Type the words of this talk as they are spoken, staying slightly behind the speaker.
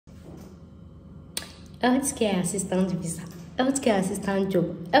healthcare assistant visa, healthcare assistant job,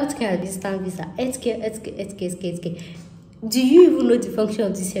 healthcare assistant visa, healthcare. Do you even know the function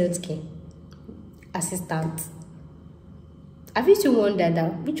of this healthcare assistant? Have you still wondered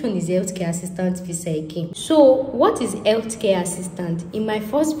that which one is healthcare assistant visa again? So what is healthcare assistant? In my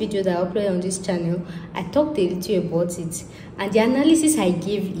first video that I uploaded on this channel, I talked a little about it, and the analysis I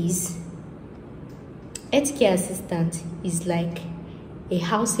gave is healthcare assistant is like a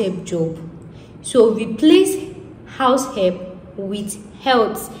house help job. So replace house help with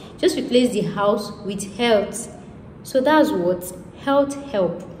health. Just replace the house with health. So that's what health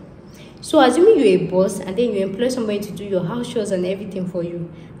help. So assuming you're a boss and then you employ somebody to do your house chores and everything for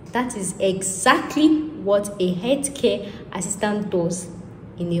you, that is exactly what a healthcare assistant does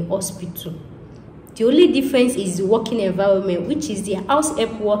in a hospital. The only difference is the working environment, which is the house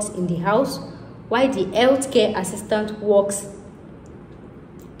help works in the house while the healthcare assistant works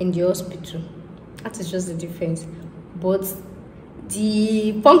in the hospital. That is just the difference. But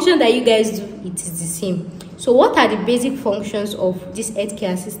the function that you guys do, it is the same. So what are the basic functions of this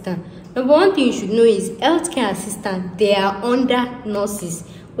healthcare assistant? Number one thing you should know is healthcare assistant, they are under nurses.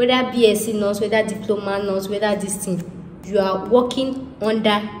 Whether BSc nurse, whether diploma nurse, whether this thing, you are working under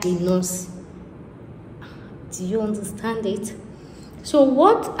a nurse. Do you understand it? So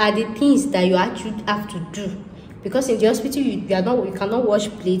what are the things that you actually have to do? Because in the hospital, you cannot wash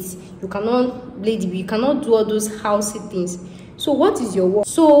plates, you cannot bleed, you cannot do all those housey things. So what is your work?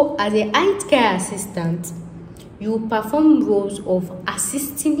 So as a healthcare assistant, you perform roles of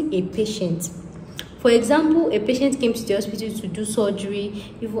assisting a patient. For example, a patient came to the hospital to do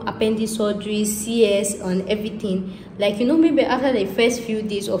surgery, even appendix surgery, CS and everything. Like, you know, maybe after the first few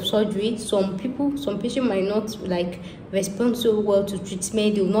days of surgery, some patients might not like respond so well to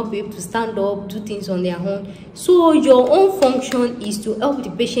treatment. They will not be able to stand up, do things on their own. So your own function is to help the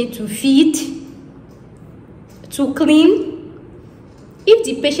patient to feed, to clean. If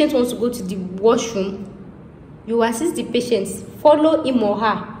the patient wants to go to the washroom, you assist the patient, follow him or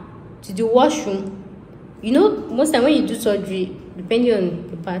her to the washroom. You know, most time when you do surgery, depending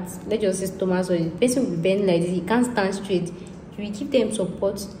on the parts, let's just say stomach surgery, the person will be bent like this, he can't stand straight. You will give them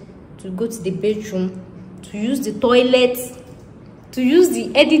support to go to the bedroom, to use the toilet, to use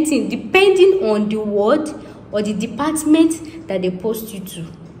the editing, depending on the ward or the department that they post you to.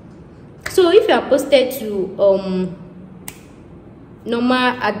 So if you are posted to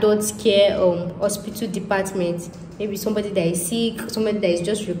normal adult care hospital department, maybe somebody that is sick, somebody that is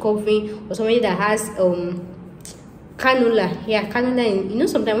just recovering, or somebody that has cannula. Yeah, cannula. You know,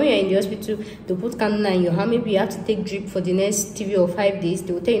 sometimes when you're in the hospital, they put cannula in your hand. Maybe you have to take drip for the next 3 or 5 days.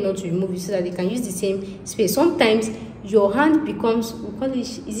 They will tell you not to remove it so that they can use the same space. Sometimes your hand becomes, we call it,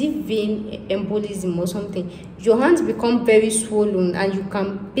 is it vein embolism or something? Your hands become very swollen and you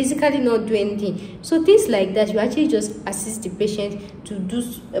can basically not do anything. So things like that, you actually just assist the patient to do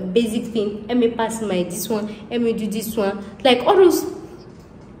a basic thing. Let me pass my this one, let me do this one. Like all those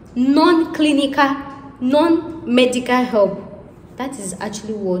non-clinical, non-medical help. That is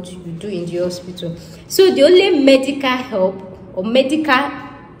actually what you do in the hospital. So the only medical help or medical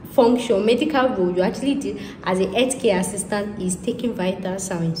function, medical role you actually do as a healthcare assistant is taking vital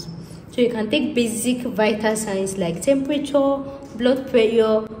signs. So you can take basic vital signs like temperature, blood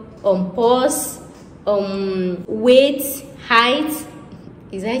pressure, pulse, weight, height.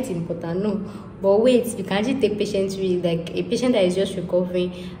 Is height important? No. But weight, you can actually take patients with, like a patient that is just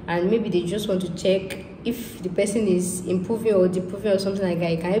recovering and maybe they just want to check if the person is improving or deproving or something like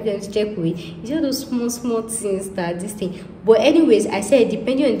that. You can help them to check weight. It's all those small things that this thing. But anyways, I said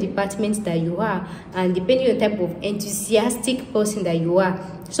depending on the department that you are and depending on the type of enthusiastic person that you are,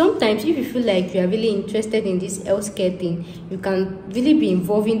 sometimes if you feel like you are really interested in this healthcare thing, you can really be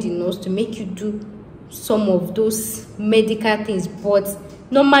involving the nurse to make you do some of those medical things. But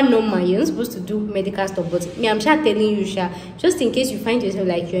normal, you're not supposed to do medical stuff. But me, I'm sure telling you, just in case you find yourself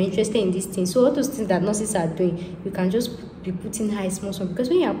like you're interested in this thing, so all those things that nurses are doing, you can just be putting high small, because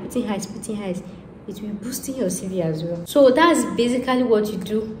when you are putting highs, it will be boosting your CV as well. So that's basically what you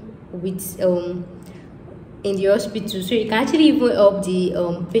do with in the hospital. So you can actually even help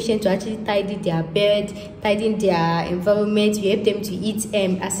the patient to actually tidy their bed, tidying their environment. You help them to eat,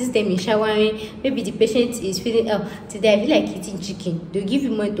 assist them in showering. Maybe the patient is feeling, today I feel like eating chicken. They'll give you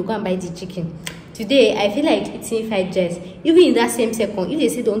money to go and buy the chicken. Today I feel like eating fried rice. Even in that same second, if they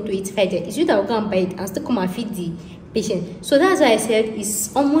say don't to eat fried rice, it's you that will go and buy it and still come and feed the patient. So that's why I said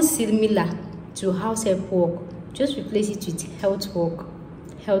it's almost similar to house help work. Just replace it with health work,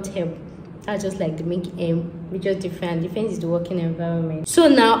 health help. That's just like the major difference. Difference is the working environment. So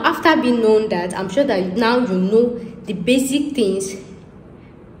now, after being known that, I'm sure that now you know the basic things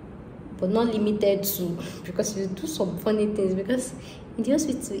but not limited to, because you do some funny things. Because in the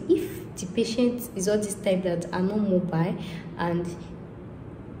hospital, if the patient is all this type that are not mobile, and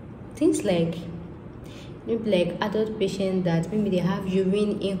things like maybe like adult patients that maybe they have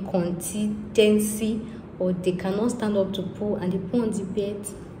urine incontinency, or they cannot stand up to poo and they poo on the bed,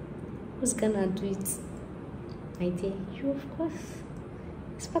 who's gonna do it? My dear, you, of course.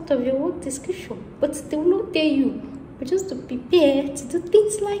 It's part of your work description, but they will not tell you. But just to prepare to do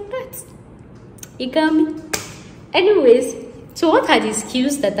things like that. You got me? Anyways, so what are the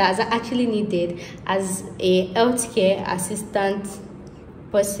skills that are actually needed as a healthcare assistant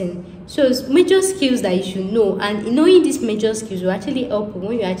person? So major skills that you should know, and knowing these major skills will actually help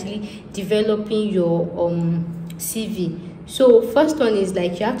when you're actually developing your CV. So first one is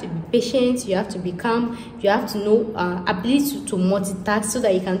like you have to be patient, you have to be calm, you have to know ability to multitask, so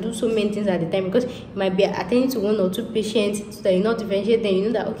that you can do so many things at the time, because you might be attending to one or two patients, so that you not differentiate them. You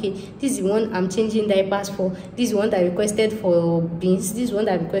know that okay, this is the one I'm changing diapers for, this is the one that requested for beans, this is one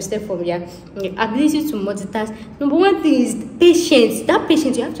that requested for ability to multitask. Number one thing is patience. That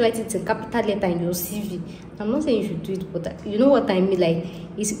patience, you have to write it in capital letter in your CV. I'm not saying you should do it, but you know what I mean. Like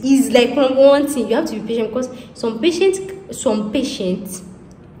it's like one thing, you have to be patient, because some patients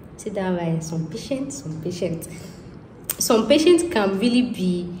say that right, some patients can really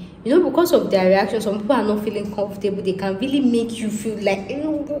be, you know, because of their reaction, some people are not feeling comfortable, they can really make you feel like, you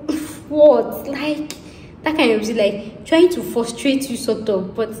know, what, like that kind of, like trying to frustrate you sort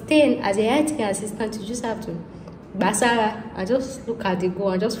of. But then as a healthcare assistant, you just have to basara and just look at the goal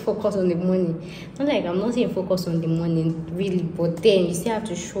and just focus on the money. Not like I'm not saying focus on the money really, but then you still have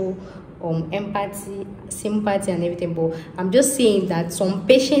to show empathy, sympathy and everything. But I'm just saying that some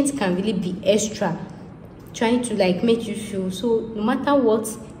patients can really be extra, trying to like make you feel. So no matter what,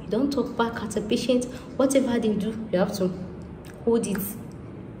 you don't talk back at a patient. Whatever they do, you have to hold it.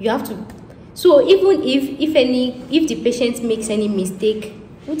 You have to. So even if the patient makes any mistake,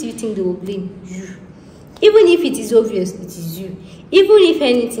 what do you think they will blame? You. Even if it is obvious, it is you. Even if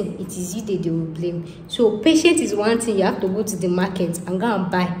anything, it is you that they will blame. So patient is one thing. You have to go to the market and go and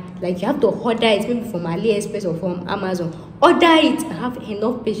buy. Like you have to order it maybe from AliExpress or from Amazon. Order it and have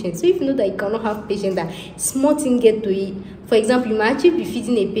enough patience. So if you know that you cannot have patience, that small thing get to it. For example, you might actually be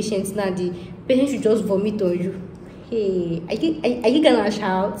feeding a patient now. The patient should just vomit on you. Hey, are you gonna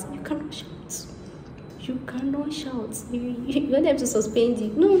shout? You cannot shout. You cannot shout. You want them to suspend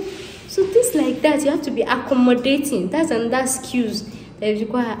you. No. So things like that, you have to be accommodating. That's another skills that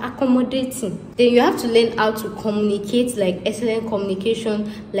require accommodating. Then you have to learn how to communicate, like excellent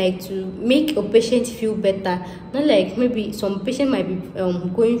communication, like to make a patient feel better. Not like maybe some patient might be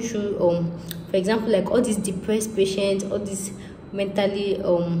going through for example, like all these depressed patients, all these mentally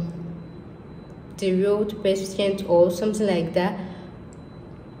derailed patients or something like that.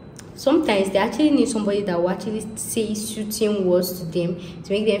 Sometimes they actually need somebody that will actually say soothing words to them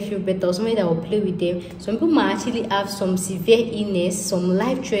to make them feel better, or somebody that will play with them. Some people might actually have some severe illness, some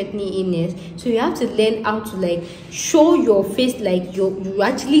life-threatening illness. So you have to learn how to like show your face, like you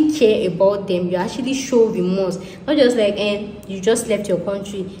actually care about them. You actually show remorse, not just like you just left your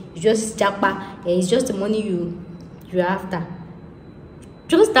country, you just japa, and it's just the money you're after.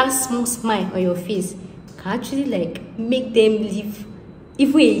 Just that small smile on your face can actually like make them live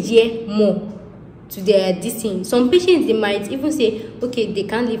even a year more to their distance. Some patients, they might even say, okay, they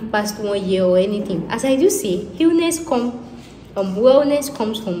can't live past 1 year or anything. As I do say, wellness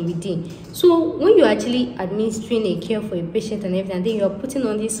comes from within. So when you're actually administering a care for a patient and everything, and then you're putting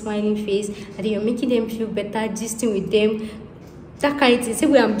on this smiling face, and then you're making them feel better, gisting with them, that kind of thing. Say,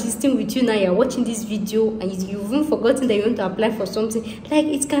 well, I'm gisting with you now, you're watching this video, and you've even forgotten that you want to apply for something. Like,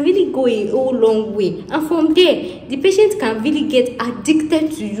 it can really go a whole long way. And from there, the patient can really get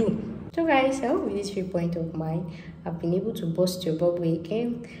addicted to you. So guys, I hope with this viewpoint of mine, I've been able to bust your bubble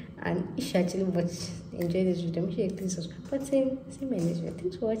again. And if you actually enjoy this video, make sure you click the subscribe button. See my next video.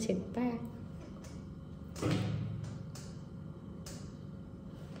 Thanks for watching. Bye.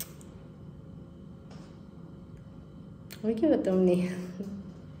 We give a thumbnail.